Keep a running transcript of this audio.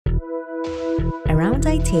Around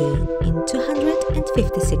IT in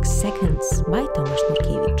 256 seconds by Tomasz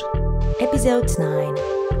Nurkiewicz. Episode 9.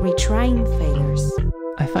 Retrying failures.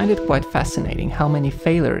 I find it quite fascinating how many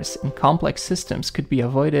failures in complex systems could be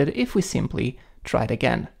avoided if we simply tried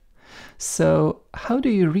again. So, how do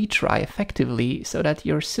you retry effectively so that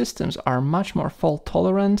your systems are much more fault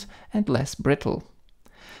tolerant and less brittle?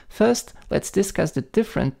 First, let's discuss the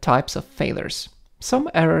different types of failures.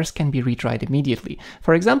 Some errors can be retried immediately.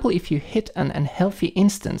 For example, if you hit an unhealthy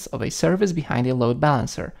instance of a service behind a load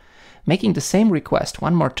balancer, making the same request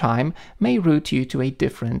one more time may route you to a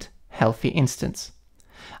different, healthy instance.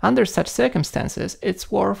 Under such circumstances,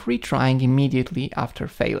 it's worth retrying immediately after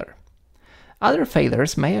failure. Other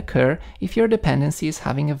failures may occur if your dependency is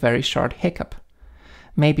having a very short hiccup.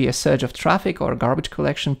 Maybe a surge of traffic or garbage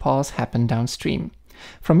collection pause happened downstream.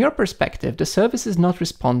 From your perspective, the service is not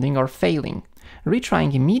responding or failing.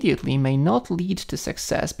 Retrying immediately may not lead to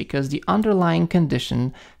success because the underlying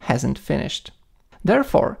condition hasn't finished.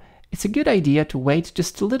 Therefore, it's a good idea to wait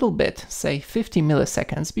just a little bit, say 50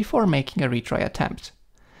 milliseconds, before making a retry attempt.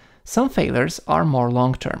 Some failures are more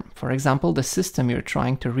long-term. For example, the system you're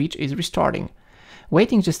trying to reach is restarting.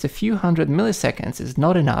 Waiting just a few hundred milliseconds is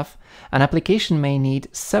not enough. An application may need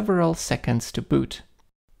several seconds to boot.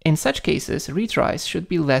 In such cases, retries should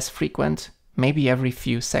be less frequent, maybe every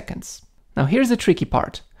few seconds. Now here's the tricky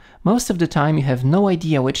part. Most of the time you have no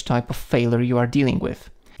idea which type of failure you are dealing with.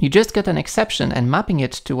 You just get an exception and mapping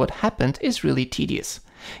it to what happened is really tedious.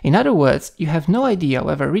 In other words, you have no idea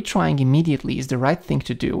whether retrying immediately is the right thing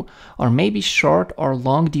to do, or maybe short or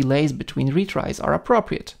long delays between retries are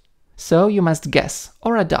appropriate. So you must guess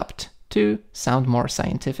or adapt to sound more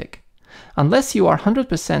scientific. Unless you are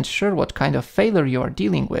 100% sure what kind of failure you are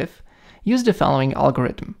dealing with, use the following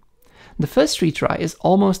algorithm. The first retry is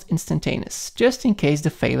almost instantaneous, just in case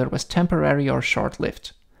the failure was temporary or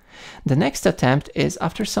short-lived. The next attempt is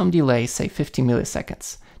after some delay, say 50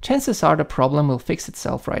 milliseconds. Chances are the problem will fix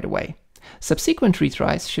itself right away. Subsequent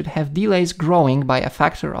retries should have delays growing by a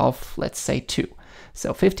factor of, let's say, 2.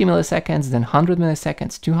 So 50 milliseconds, then 100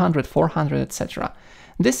 milliseconds, 200, 400, etc.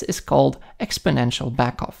 This is called exponential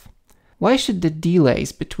backoff. Why should the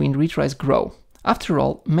delays between retries grow? After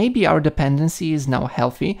all, maybe our dependency is now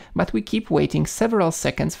healthy, but we keep waiting several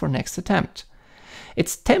seconds for next attempt.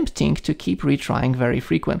 It's tempting to keep retrying very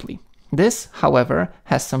frequently. This, however,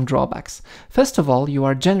 has some drawbacks. First of all, you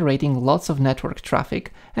are generating lots of network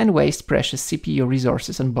traffic and waste precious CPU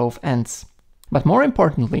resources on both ends. But more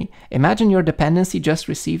importantly, imagine your dependency just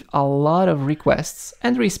received a lot of requests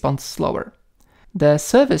and responds slower. The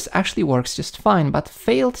service actually works just fine, but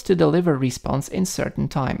failed to deliver response in certain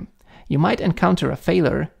time. You might encounter a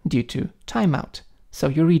failure due to timeout, so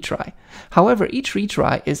you retry. However, each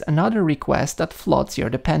retry is another request that floods your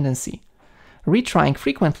dependency. Retrying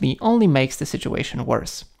frequently only makes the situation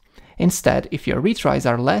worse. Instead, if your retries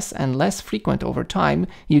are less and less frequent over time,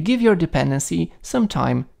 you give your dependency some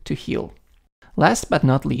time to heal. Last but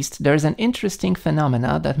not least, there's an interesting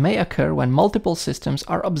phenomena that may occur when multiple systems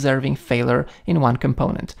are observing failure in one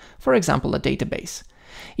component, for example a database.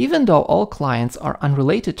 Even though all clients are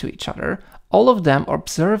unrelated to each other, all of them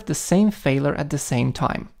observe the same failure at the same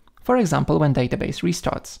time, for example when database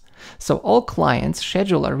restarts. So all clients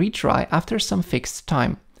schedule a retry after some fixed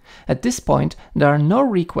time. At this point, there are no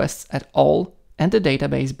requests at all and the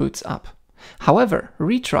database boots up. However,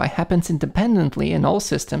 retry happens independently in all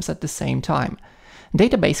systems at the same time.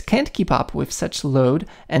 Database can't keep up with such load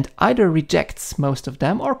and either rejects most of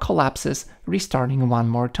them or collapses, restarting one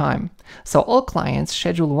more time. So all clients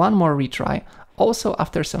schedule one more retry, also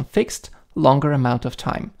after some fixed, longer amount of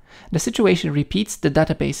time. The situation repeats. The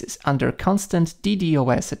database is under constant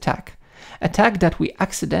DDoS attack that we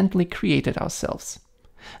accidentally created ourselves.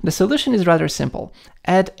 The solution is rather simple.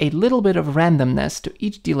 Add a little bit of randomness to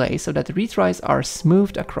each delay so that retries are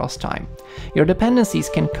smoothed across time. Your dependencies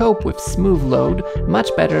can cope with smooth load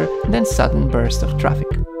much better than sudden bursts of traffic.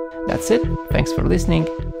 That's it. Thanks for listening.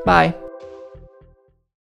 Bye.